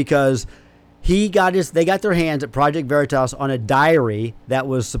happened because they got their hands at Project Veritas on a diary that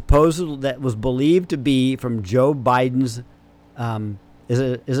was believed to be from Joe Biden's is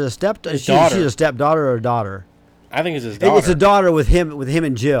it a stepdaughter? She's a stepdaughter or a daughter? I think it's his daughter. It's a daughter with him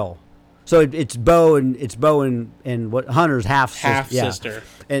and Jill. So it's Bo and what Hunter's half sister.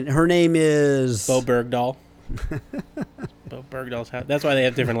 And her name is Bo Bergdahl. Bo Bergdahl's house. That's why they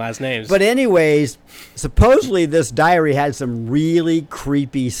have different last names. But anyways, supposedly this diary had some really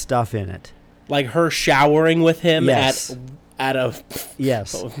creepy stuff in it. Like her showering with him at a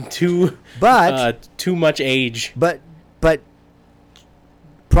too much age. But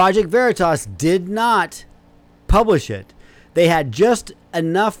Project Veritas did not publish it. They had just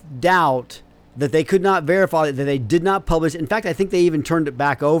enough doubt that they could not verify that they did not publish. In fact, I think they even turned it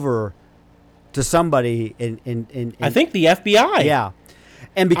back over to somebody in I think the FBI. Yeah.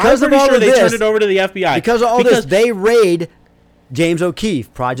 And because I'm of pretty all sure of they this, turned it over to the FBI. because of all this, they raid James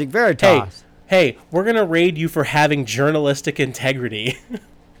O'Keefe, Project Veritas. Hey, we're going to raid you for having journalistic integrity.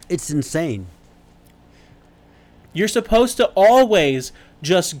 It's insane. You're supposed to always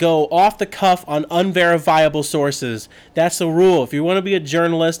just go off the cuff on unverifiable sources. That's the rule. If you want to be a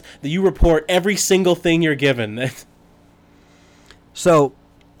journalist, that you report every single thing you're given. So,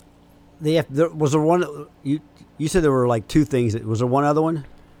 was there one? You said there were like two things. Was there one other one?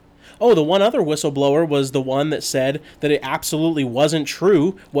 Oh, the one other whistleblower was the one that said that it absolutely wasn't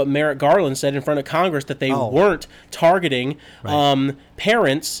true what Merrick Garland said in front of Congress, that they weren't targeting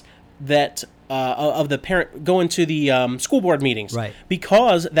parents that of the parent going to the school board meetings, right?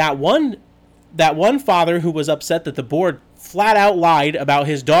 Because that one father who was upset that the board flat out lied about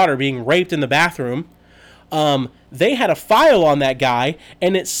his daughter being raped in the bathroom. They had a file on that guy,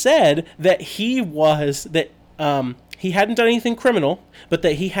 and it said that he hadn't done anything criminal, but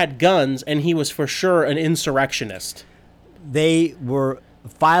that he had guns, and he was for sure an insurrectionist. They were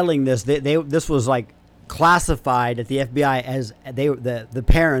filing this. This was like classified at the FBI as the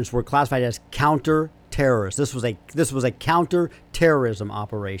parents were classified as counter-terrorists. This was a counter-terrorism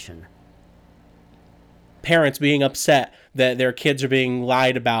operation. Parents being upset that their kids are being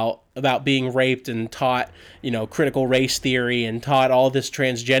lied about being raped and taught, critical race theory and taught all this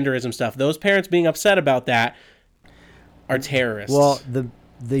transgenderism stuff. Those parents being upset about that are terrorists. Well,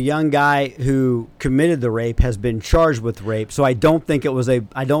 the young guy who committed the rape has been charged with rape, so I don't think it was a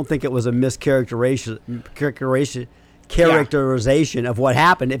mischaracterization of what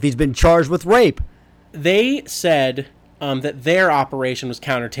happened if he's been charged with rape. They said that their operation was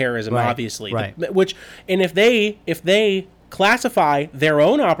counterterrorism, obviously. Right. If they classify their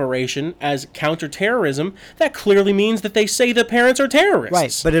own operation as counterterrorism, that clearly means that they say the parents are terrorists.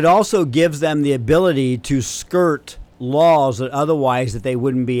 Right, but it also gives them the ability to skirt laws that otherwise that they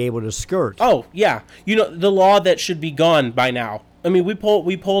wouldn't be able to skirt. Oh, yeah. The law that should be gone by now. I mean,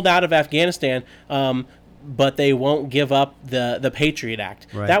 we pulled out of Afghanistan, but they won't give up the Patriot Act.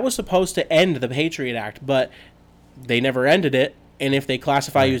 Right. That was supposed to end the Patriot Act, but they never ended it. And if they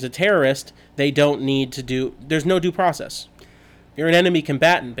classify you as a terrorist, they don't need to do... There's no due process. You're an enemy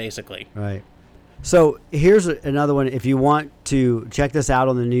combatant, basically. Right. So here's another one. If you want to check this out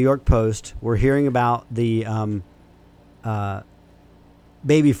on the New York Post, we're hearing about the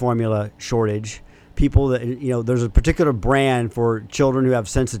baby formula shortage. People that, there's a particular brand for children who have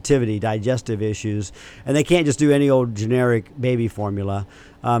sensitivity, digestive issues, and they can't just do any old generic baby formula.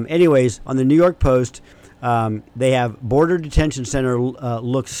 Anyways, on the New York Post, they have border detention center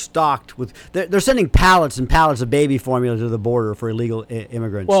looks stocked with. They're sending pallets and pallets of baby formula to the border for illegal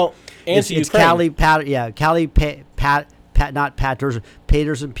immigrants. Well, it's Callie Patterson,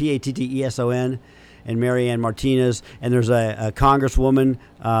 Patterson, and Marianne Martinez, and there's a Congresswoman,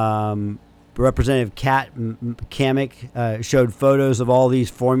 Representative Kat Kamek, showed photos of all these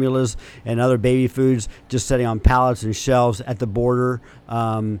formulas and other baby foods just sitting on pallets and shelves at the border.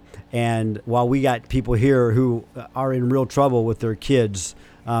 And while we got people here who are in real trouble with their kids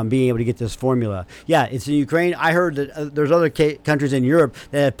being able to get this formula. Yeah, it's in Ukraine. I heard that there's other countries in Europe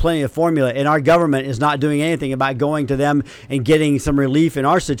that have plenty of formula, and our government is not doing anything about going to them and getting some relief in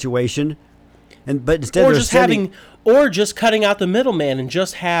our situation. But instead, or just cutting out the middleman and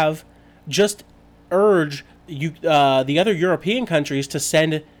just urge the other European countries to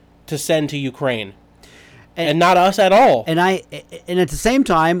send to Ukraine, and not us at all. And at the same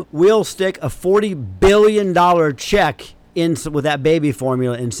time, we'll stick a $40 billion check in with that baby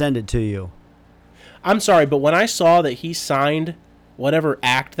formula and send it to you. I'm sorry, but when I saw that he signed whatever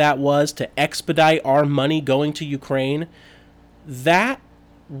act that was to expedite our money going to Ukraine, that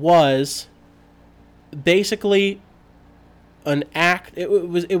was basically an act. It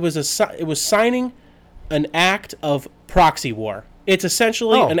was signing an act of proxy war. It's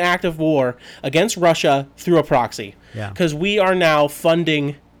essentially an act of war against Russia through a proxy. Yeah. Because we are now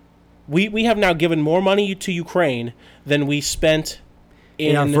funding. We have now given more money to Ukraine than we spent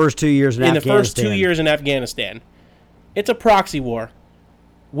in our first 2 years in Afghanistan. The first 2 years in Afghanistan. It's a proxy war.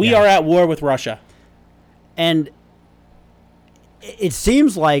 We are at war with Russia. And it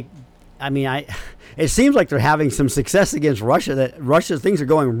seems like, it seems like they're having some success against Russia. Things are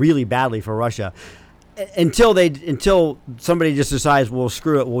going really badly for Russia, until somebody just decides, well,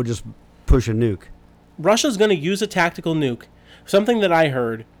 screw it, we'll just push a nuke. Russia's going to use a tactical nuke. Something that I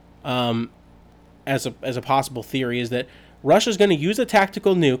heard, as a possible theory, is that Russia's going to use a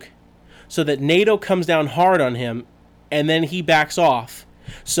tactical nuke, so that NATO comes down hard on him, and then he backs off,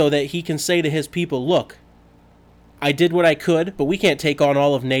 so that he can say to his people, "Look, I did what I could, but we can't take on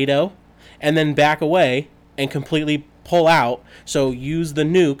all of NATO." and then back away and completely pull out. So use the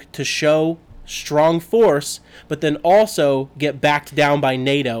nuke to show strong force, but then also get backed down by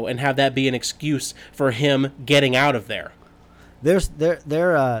NATO and have that be an excuse for him getting out of there.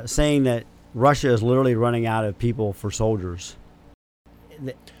 They're saying that Russia is literally running out of people for soldiers.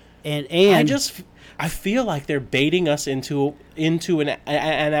 And I feel like they're baiting us into an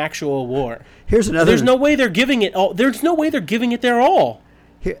actual war. Here's another. There's no way they're giving it all. There's no way they're giving it their all.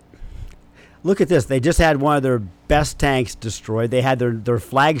 Here, look at this. They just had one of their best tanks destroyed. They had their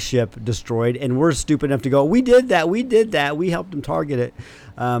flagship destroyed, and we're stupid enough to go, we did that. We helped them target it,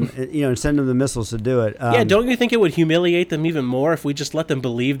 and send them the missiles to do it. Yeah, don't you think it would humiliate them even more if we just let them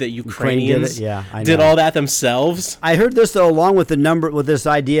believe that Ukrainians did all that themselves? I heard this though, along with this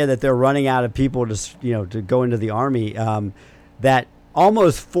idea that they're running out of people to go into the army. That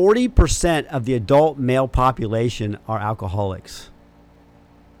almost 40% of the adult male population are alcoholics.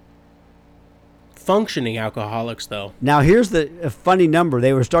 Functioning alcoholics, though. Now, here's a funny number.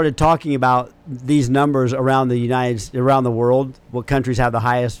 They started talking about these numbers around the world. What countries have the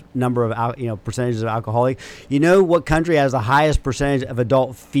highest number of percentages of alcoholic? You know what country has the highest percentage of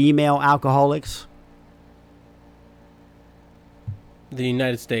adult female alcoholics? The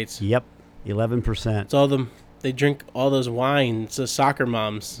United States. Yep, 11%. It's all them. They drink all those wines. The soccer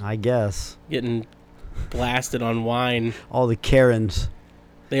moms. I guess Getting blasted on wine. all the Karens.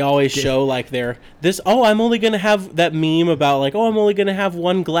 They always show like I'm only going to have that meme about like, I'm only going to have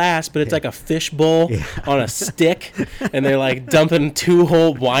one glass, but it's like a fish bowl on a stick. And they're like dumping 2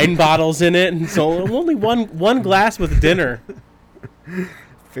 whole wine bottles in it. And so only one glass with dinner.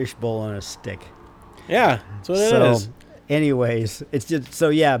 Fish bowl on a stick. Yeah, that's what it is. Anyways, it's just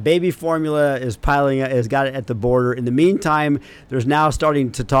baby formula is has got it at the border. In the meantime, there's now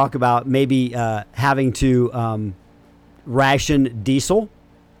starting to talk about maybe having to ration diesel.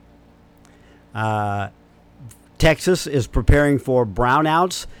 Texas is preparing for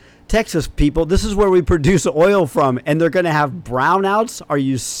brownouts. Texas people, this is where we produce oil from, and they're going to have brownouts? Are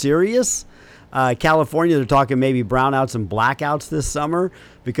you serious? California, they're talking maybe brownouts and blackouts this summer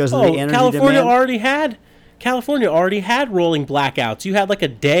because of the energy demand. California already had rolling blackouts. You had like a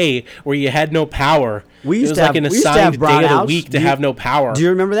day where you had no power. It was like an assigned day of the week to have no power. Do you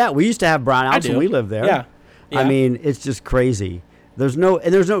remember that? We used to have brownouts when we lived there. Yeah. I mean, it's just crazy. There's no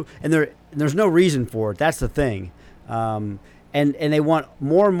reason for it. That's the thing. And they want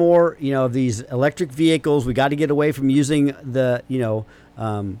more and more, of these electric vehicles. We got to get away from using the,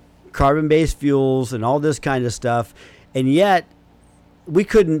 carbon-based fuels and all this kind of stuff. And yet we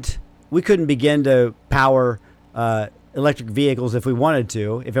couldn't begin to power electric vehicles if we wanted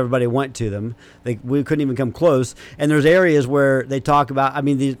to, if everybody went to them. We couldn't even come close. And there's areas where they talk about,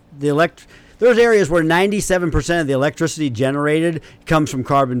 there's areas where 97% of the electricity generated comes from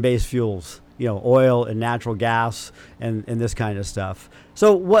carbon-based fuels, oil and natural gas and this kind of stuff.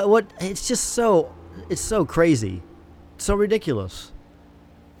 So what it's just it's so crazy. It's so ridiculous.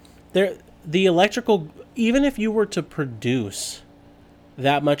 The electrical, even if you were to produce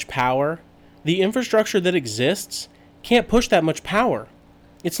that much power, the infrastructure that exists can't push that much power.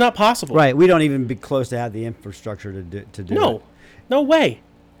 It's not possible. Right. We don't even be close to have the infrastructure to do it. No way.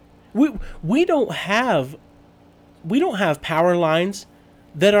 We don't have power lines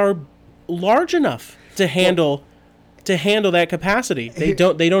that are large enough to handle that capacity. They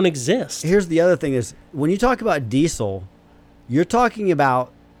don't exist. Here's the other thing is when you talk about diesel, you're talking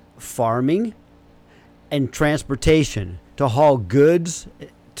about farming and transportation to haul goods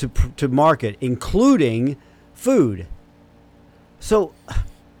to market, including food. So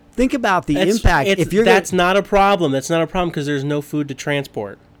think about the impact. That's not a problem. That's not a problem because there's no food to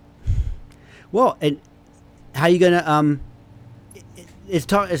transport. Well, and how are you going to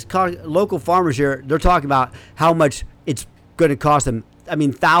it's local farmers here, they're talking about how much it's going to cost them. I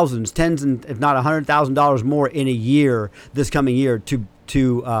mean, thousands, tens, and if not $100,000 more in a year, this coming year,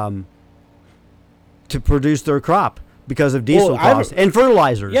 to produce their crop because of diesel costs and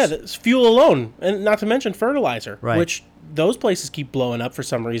fertilizers. Yeah, that's fuel alone, and not to mention fertilizer, right, which those places keep blowing up for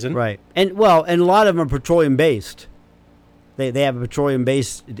some reason. Right, and a lot of them are petroleum based. They have a petroleum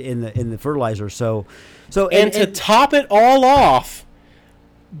base in the fertilizer. So to top it all off,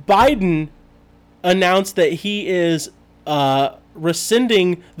 Biden announced that he is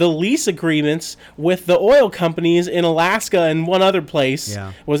rescinding the lease agreements with the oil companies in Alaska and one other place.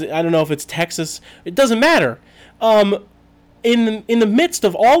 Yeah. I don't know if it's Texas. It doesn't matter. In the midst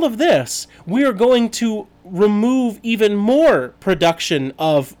of all of this, we are going to remove even more production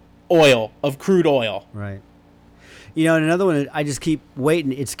of oil, of crude oil. Right. And another one, I just keep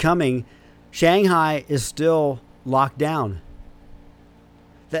waiting. It's coming. Shanghai is still locked down.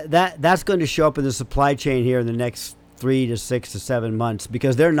 That's going to show up in the supply chain here in the next 3 to 6 to 7 months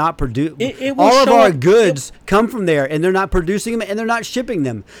because they're not producing. All of our goods come from there, and they're not producing them, and they're not shipping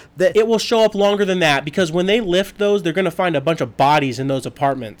them. It will show up longer than that because when they lift those, they're going to find a bunch of bodies in those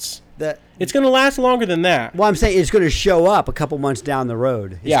apartments. It's going to last longer than that. Well, I'm saying it's going to show up a couple months down the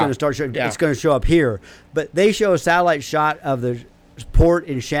road. It's going to start. It's going to show up here, but they show a satellite shot of the port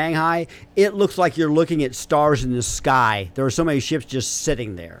in Shanghai. It looks like you're looking at stars in the sky. There are so many ships just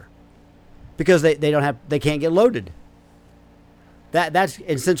sitting there because they can't get loaded.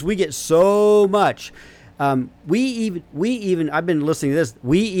 And since we get so much, we even I've been listening to this.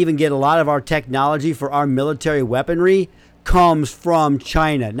 We even get a lot of our technology for our military weaponry comes from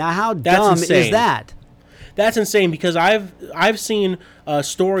China. Now, how dumb is that? That's insane because I've seen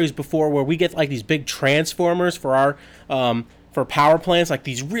stories before where we get like these big transformers for our for power plants, like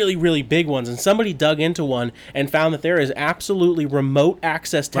these really, really big ones. And somebody dug into one and found that there is absolutely remote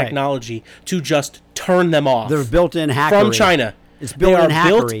access technology to just turn them off. They're built-in hackery. From China. It's built-in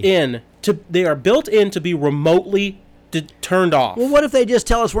hackery. They are built in to be remotely turned off. Well, what if they just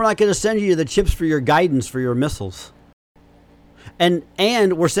tell us we're not going to send you the chips for your guidance for your missiles?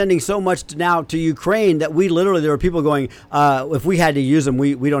 And we're sending so much now to Ukraine that there are people going, if we had to use them,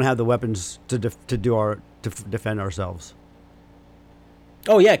 we don't have the weapons to defend ourselves.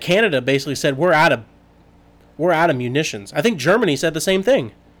 Oh yeah, Canada basically said we're out of munitions. I think Germany said the same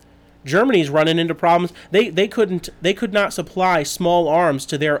thing. Germany's running into problems. They could not supply small arms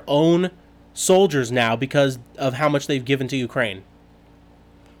to their own soldiers now because of how much they've given to Ukraine.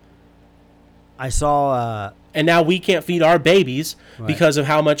 I saw and now we can't feed our babies because of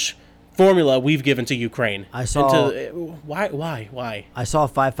how much formula we've given to Ukraine. I saw why? I saw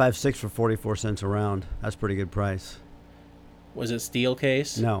 5.56 for 44 cents a round. That's a pretty good price. Was it steel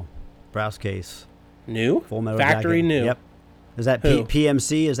case? No, brass case. New? Full metal Factory jacket. new. Yep. Is that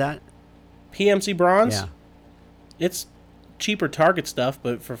PMC? Is that PMC bronze? Yeah. It's cheaper Target stuff,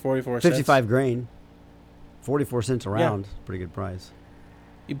 but for 44 cents. 55 grain. 44 cents a round. Yeah. Pretty good price.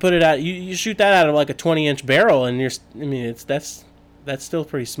 You put it out. You shoot that out of like a 20-inch barrel, and that's still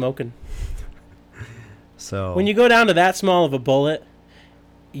pretty smoking. So when you go down to that small of a bullet,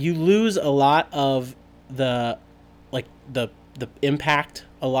 you lose a lot of the impact,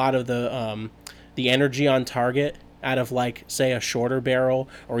 a lot of the energy on target out of like say a shorter barrel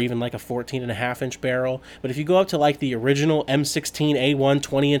or even like a 14.5-inch barrel. But if you go up to like the original M16A1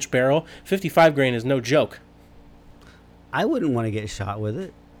 20-inch barrel, 55 grain is no joke. I wouldn't want to get shot with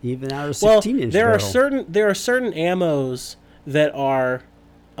it, even out of 16-inch barrel. There are certain ammos that are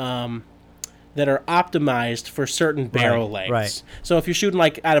optimized for certain barrel lengths. Right. So if you're shooting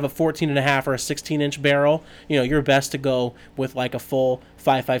like out of a 14.5 or a 16-inch barrel, you're best to go with like a full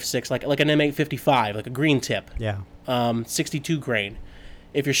 5.56, like an M855, like a green tip. Yeah. 62 grain.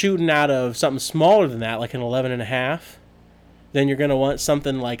 If you're shooting out of something smaller than that, like an 11.5, then you're going to want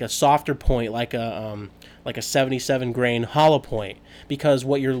something like a softer point, like a 77 grain hollow point, because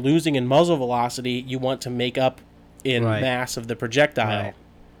what you're losing in muzzle velocity, you want to make up in mass of the projectile. Right.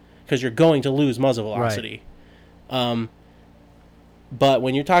 Because you're going to lose muzzle velocity. Right. But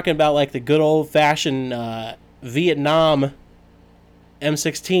when you're talking about like the good old-fashioned Vietnam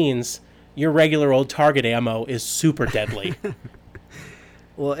M16s, your regular old target ammo is super deadly.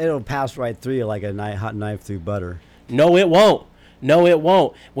 Well, it'll pass right through you like a hot knife through butter. No, it won't.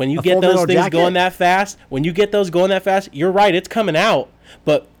 When you get those things going that fast, you're right, it's coming out.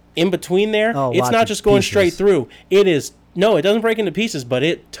 But in between there, it's not just going straight through. It is. No, it doesn't break into pieces, but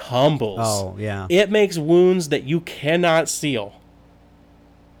it tumbles. Oh, yeah. It makes wounds that you cannot seal.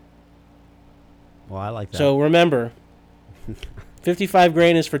 Well, I like that. So remember, 55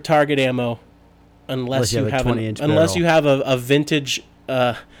 grain is for target ammo, unless you have a vintage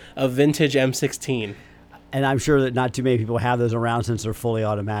M16. And I'm sure that not too many people have those around since they're fully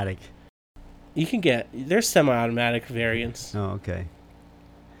automatic. There's semi-automatic variants. Oh, okay.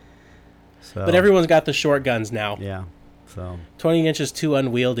 So, but everyone's got the short guns now. Yeah. So 20 inches too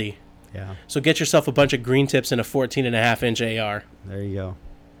unwieldy. Yeah. So get yourself a bunch of green tips and a 14.5-inch AR. There you go.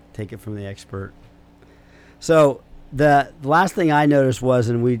 Take it from the expert. So the last thing I noticed was,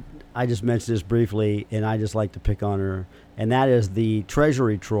 and I just mentioned this briefly, and I just like to pick on her, and that is the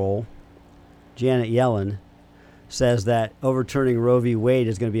Treasury troll, Janet Yellen, says that overturning Roe v. Wade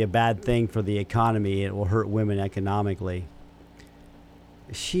is going to be a bad thing for the economy. It will hurt women economically.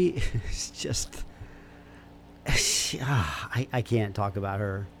 She is just... I can't talk about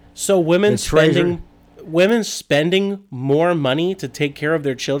her. So women spending women spending more money to take care of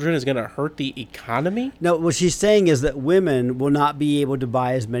their children is going to hurt the economy? No, what she's saying is that women will not be able to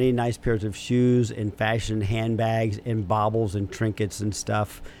buy as many nice pairs of shoes and fashion handbags and baubles and trinkets and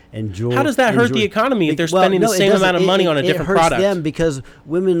stuff and jewelry. How does that hurt the economy if they're spending the same amount of money on a different product? It hurts them because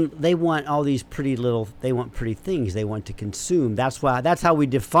women, they want all these pretty things they want to consume. That's how we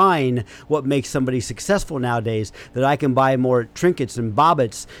define what makes somebody successful nowadays, that I can buy more trinkets and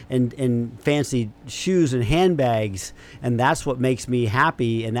bobbits and fancy shoes and handbags, and that's what makes me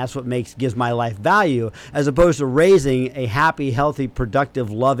happy, and that's what gives my life value, as opposed to raising a happy, healthy, productive,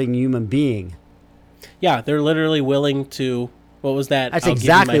 loving human being. Yeah, they're literally willing to... What was that? That's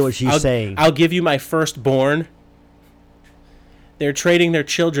exactly what she's saying. I'll give you my firstborn. They're trading their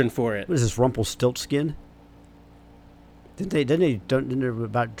children for it. What is this, Rumpelstiltskin? Didn't they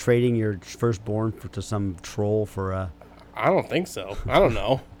about trading your firstborn to some troll for a... I don't think so. I don't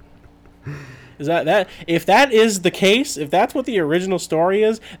know. Is that if that is the case, if that's what the original story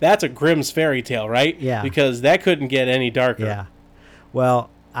is, that's a Grimm's fairy tale, right? Yeah. Because that couldn't get any darker. Yeah.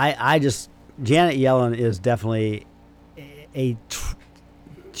 Well, I just... Janet Yellen is definitely...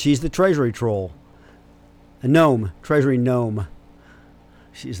 she's the treasury troll, a gnome, treasury gnome.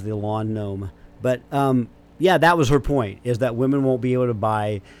 She's the lawn gnome. But yeah, that was her point, is that women won't be able to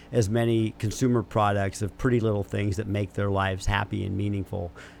buy as many consumer products of pretty little things that make their lives happy and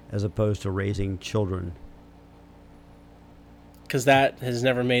meaningful, as opposed to raising children. Because that has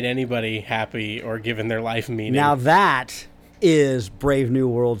never made anybody happy or given their life meaning. Now that is Brave New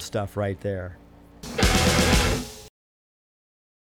World stuff right there.